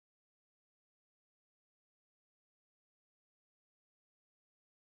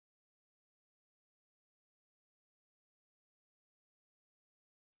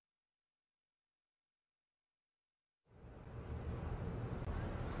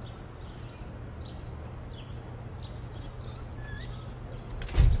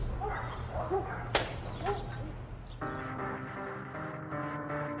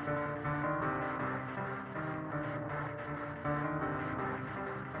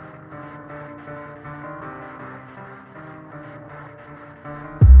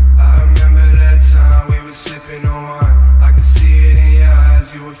were sipping on wine. I could see it in your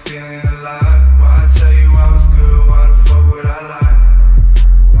eyes, you were feeling alive. Why I tell you I was good, why the fuck would I lie?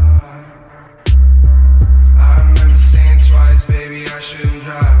 Why? I remember saying twice, baby, I shouldn't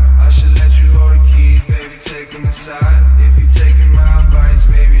drive. I should let you hold the keys, baby, take them aside. If you taking my advice,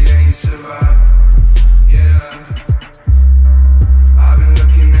 maybe then you survive. Yeah, I've been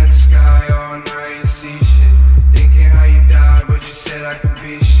looking at the sky all night and see shit, thinking how you died, but you said I could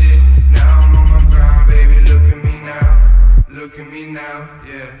be shit. Now I'm on my grind, baby, look at me now. Look at me now,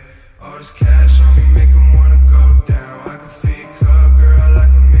 yeah. All this cash on me make 'em wanna go down. I can feel your cup, girl, I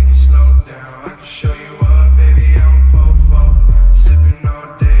can make you slow down. I can show you up, baby, I'm a po-fo. Sipping all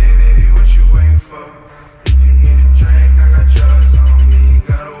day, baby, what you waiting for? If you need a drink, I got drugs on me.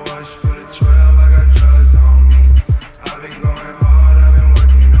 Gotta watch for the 12, I got drugs on me. I've been going hard, I've been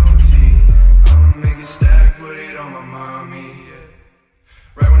working OT. I'ma make it stack, put it on my mommy, yeah.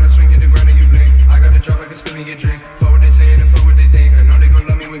 Right when I swing, hit the ground and you blink, I got a drop, I can spin me your drink. Fuck what they saying and fuck what they think. I know they gon'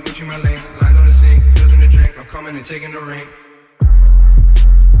 love me when Gucci my links. Lines on the sink, pills in the drink. I'm coming and taking the ring.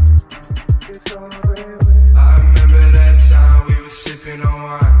 I remember that time we were sipping on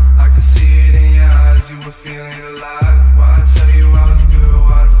wine. I could see it in your eyes, you were feeling alive. Why I tell you I was good,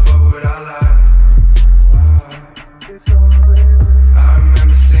 why the fuck would I lie? Why? I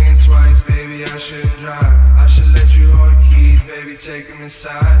remember saying twice, baby, I shouldn't drive. I should let you hold the keys, baby, take them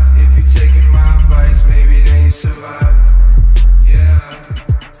inside. If you taking my advice, maybe then you survive. Yeah,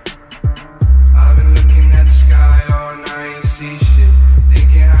 I've been looking at the sky all night and see shit,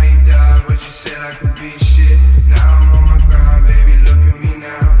 thinking how you died, but you said I could be shit. Now I'm on my grind, baby, look at me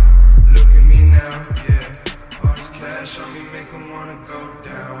now. Look at me now, yeah. All this cash on me make 'em wanna go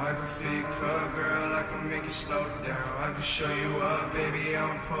down. I can feel your cup, girl, I can make you slow down. I can show you up, baby,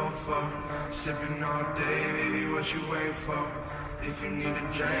 I'm a po-fo. Sipping all day, baby, what you waiting for? If you need a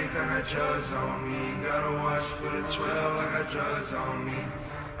drink, I got drugs on me. Gotta watch for the 12, I got drugs on me.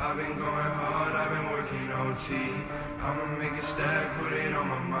 I've been going hard, I've been working OT. I'ma make it stack, put it on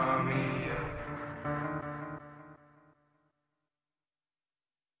my mommy, yeah.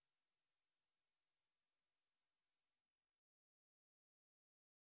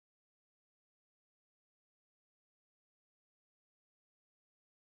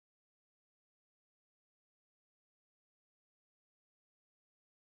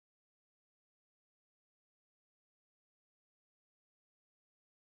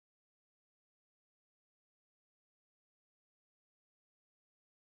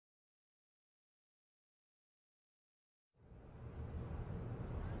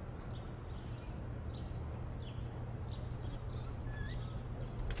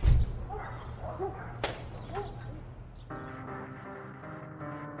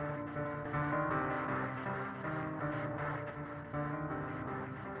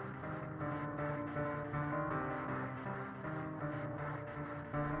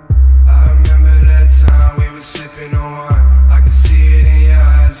 Sipping on wine, I could see it in your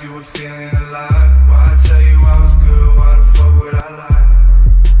eyes, you were feeling alive. Why I tell you I was good, why the fuck would I lie?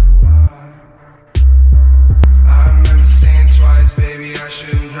 Why? I remember saying twice, baby, I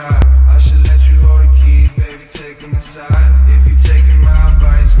shouldn't drive. I should let you hold the keys, baby, take them aside. If you taking my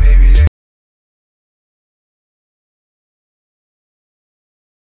advice, maybe they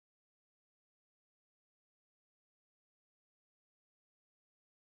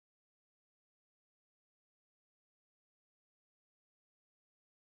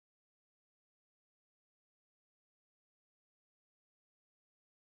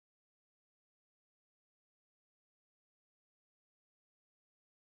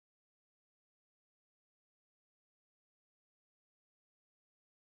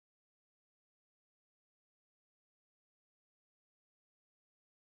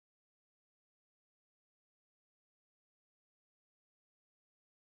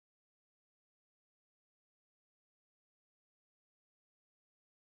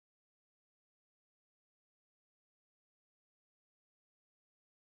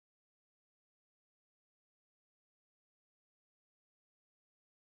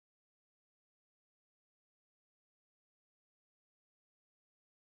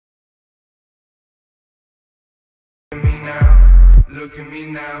look at me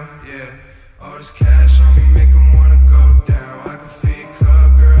now, yeah. All this cash on me make 'em wanna go down. I can feel your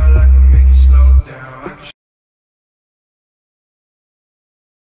cup, girl, I can make you slow down.